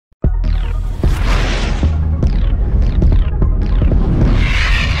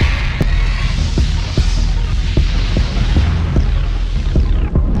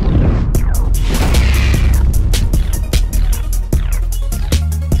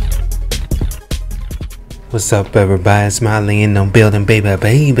What's up, everybody? Smiling on building,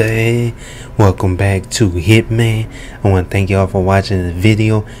 baby. Welcome back to Hitman. I want to thank y'all for watching the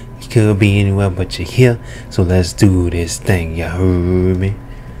video. You could be anywhere but you're here, so let's do this thing. You heard me?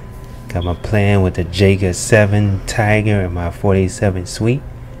 Got my plan with the Jaeger 7 Tiger and my 47 Sweet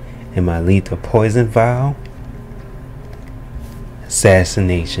and my lethal poison vial.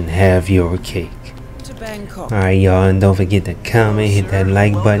 Assassination, have your cake. Alright, y'all, and don't forget to comment, hit that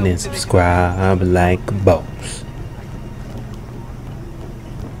like button, and subscribe like a boss.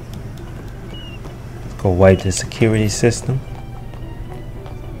 Let's go wipe the security system.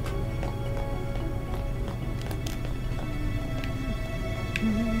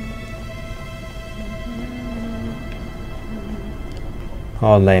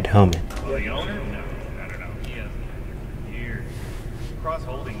 All that humming. The owner? No, I don't know. He hasn't been here. Cross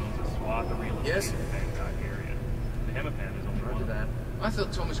Holding owns a swath of real estate in the Bangkok area. The Hitman is only one of that. I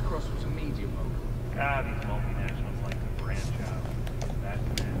thought Thomas Cross was a medium mogul. God, these multinationals like to branch out. That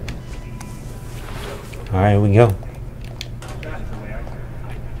man. Alright, here we go. That's the way I see it.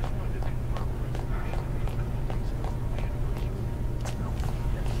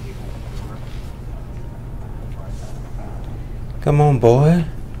 Come on, boy.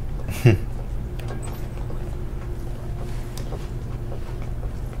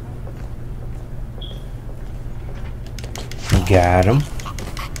 Got him.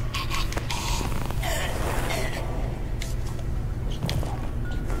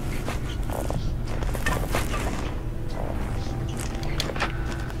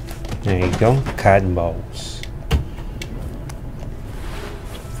 There you go, cotton balls.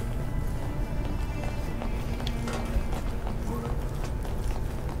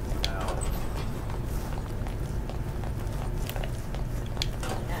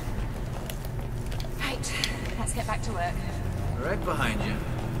 Right, let's get back to work. Right behind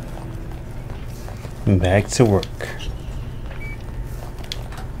you. Back to work.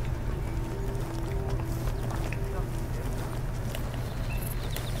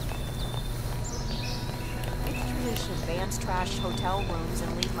 It's tradition vans trash hotel rooms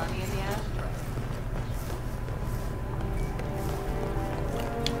and leave money in the ashtray.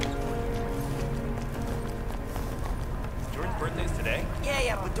 Jordan's birthday's today?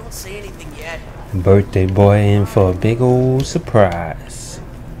 Yeah, but don't say anything yet. Birthday boy in for a big old surprise.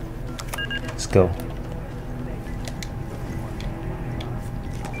 Let's go.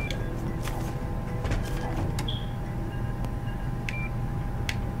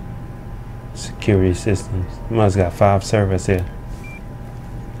 Security systems. Must got 5 servers here.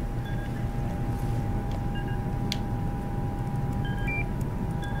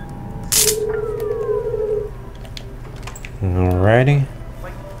 Alrighty.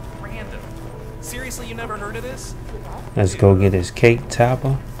 Like, random. Seriously, you never heard of this? Let's go get his cake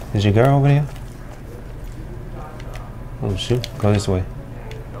topper. Is your girl over there? Oh shoot, go this way.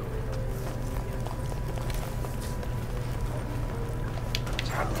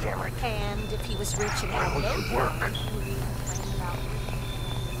 And if he was reaching out,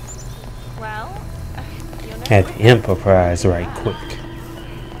 well, you know. Had to improvise right quick.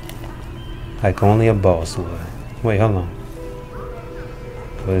 Like only a boss would. Wait, hold on.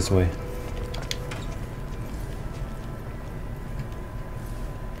 Go this way.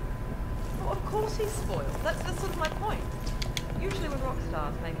 Well, of course he's spoiled. That's sort of my point. Usually when rock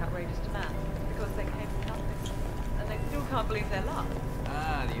stars make outrageous demands, it's because they came from nothing. And they still can't believe their luck.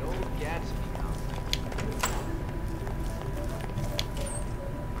 Ah, the old Gatsby concept.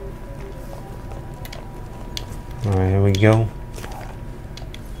 Alright, here we go.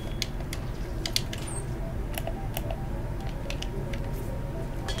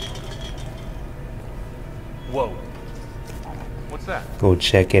 Whoa. What's that? Go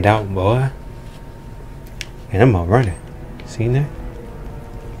check it out, boy. And I'm already. Seen that?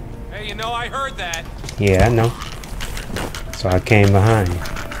 Hey, you know, I heard that. Yeah, I know. So I came behind you.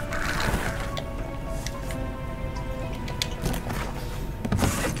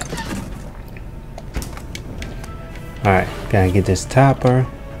 Alright, gotta get this topper.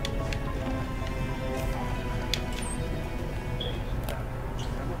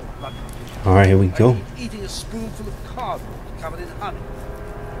 Alright, here we go. Eating a spoonful of cardboard covered in honey.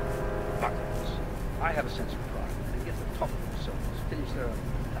 Buckets. I have a sense of pride. They get the top of themselves, finish their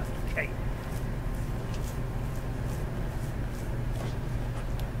cake.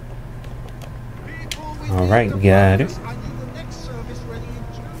 Alright, got it. I need the next service ready in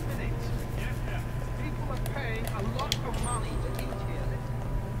 2 minutes. People are paying a lot of money to eat here.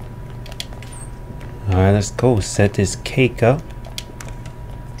 Alright, let's go set this cake up.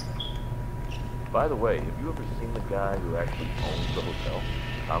 By the way, have you ever seen the guy who actually owns the hotel,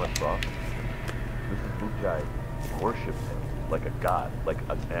 Thomas Cross? Mrs. Bujai worships him like a god, like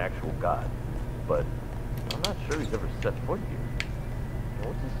an actual god. But I'm not sure he's ever set foot here.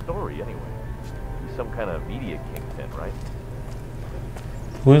 What's his story anyway? He's some kind of media kingpin, right?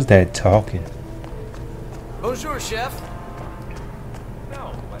 Who's that talking? Bonjour, chef.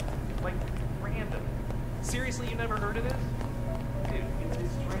 No, like random. Seriously, you never heard of this? Dude,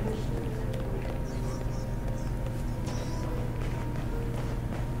 it's strange.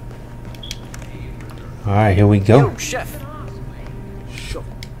 Alright, here we go. Yo, chef. Shook.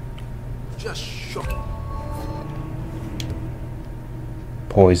 Just shook.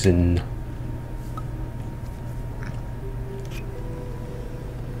 Poison.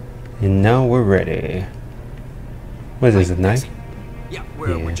 And now we're ready. What is this, a knife? Yeah,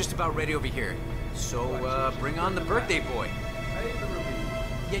 we're Yeah. just about ready over here. So, bring on the birthday boy.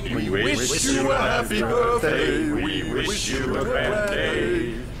 Yeah, We wish you a happy birthday. We wish you a grand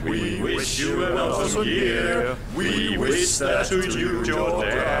day. We wish you an awesome year. We wish that to you,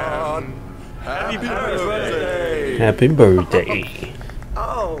 Jordan. Happy birthday. Happy birthday.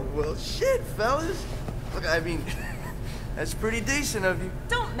 Oh, well, shit, fellas. Look, I mean, that's pretty decent of you.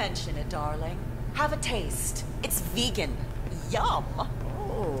 Don't mention it, darling. Have a taste. It's vegan. Yum.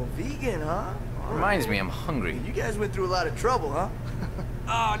 Oh, vegan, huh? Reminds me, I'm hungry. You guys went through a lot of trouble, huh?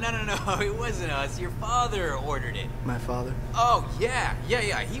 Oh, no, it wasn't us. Your father ordered it. My father? Oh, yeah.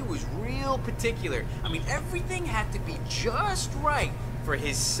 He was real particular. I mean, everything had to be just right for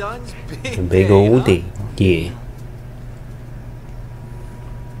his son's big A big day, old huh? day. Yeah.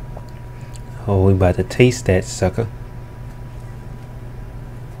 Oh, we about to taste that sucker.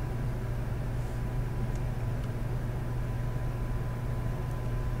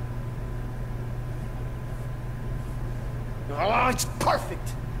 Oh, it's perfect.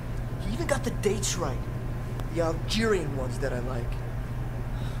 You even got the dates right. The Algerian ones that I like.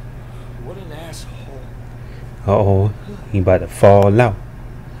 What an asshole. Uh-oh, he about to fall out.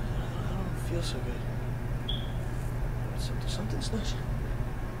 I don't feel so good. Something's not. I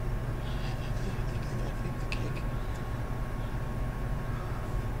think the cake.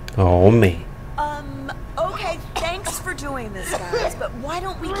 Oh, man. Okay, thanks for doing this, guys, but why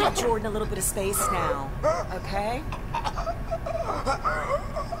don't we give Jordan a little bit of space now, okay?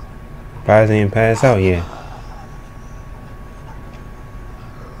 Probably ain't passed out yet.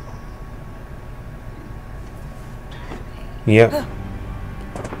 Yep.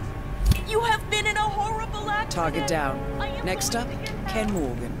 You have been in a horrible accident. Target down. Next up, Ken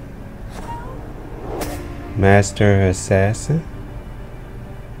Morgan. Master Assassin.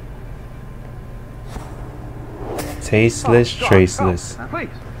 Tasteless, traceless. Please,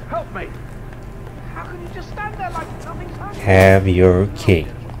 help me. How can you just stand there like nothing's happening? Have your cake.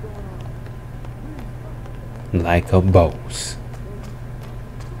 Like a boss.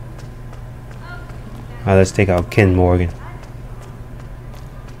 Alright, let's take out Ken Morgan.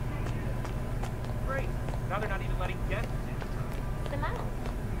 Great. Now they're not even letting guests in. The mouse.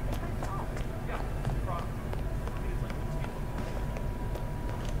 It's my fault. Yeah, problem. It's like these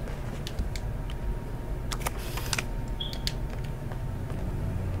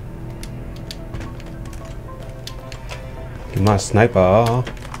people. Get my sniper.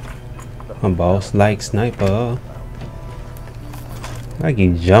 My boss like sniper. I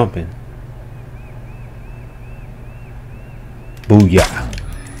keep jumping. Booyah.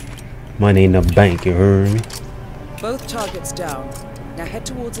 Money in the bank, you heard me? Both targets down. Now head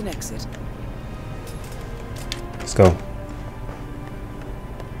towards an exit. Let's go.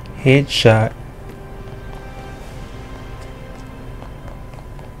 Headshot.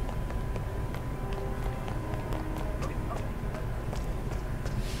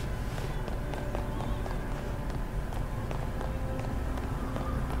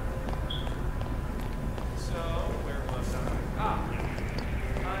 So, where was I? Ah,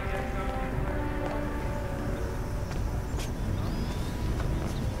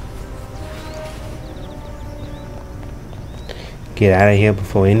 Get out of here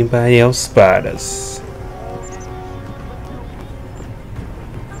before anybody else spot us.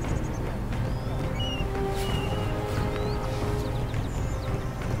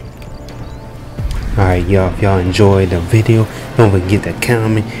 Alright, y'all, if y'all enjoyed the video, don't forget to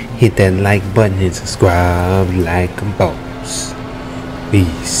comment, hit that like button, and subscribe like a boss.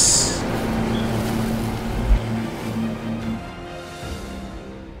 Peace.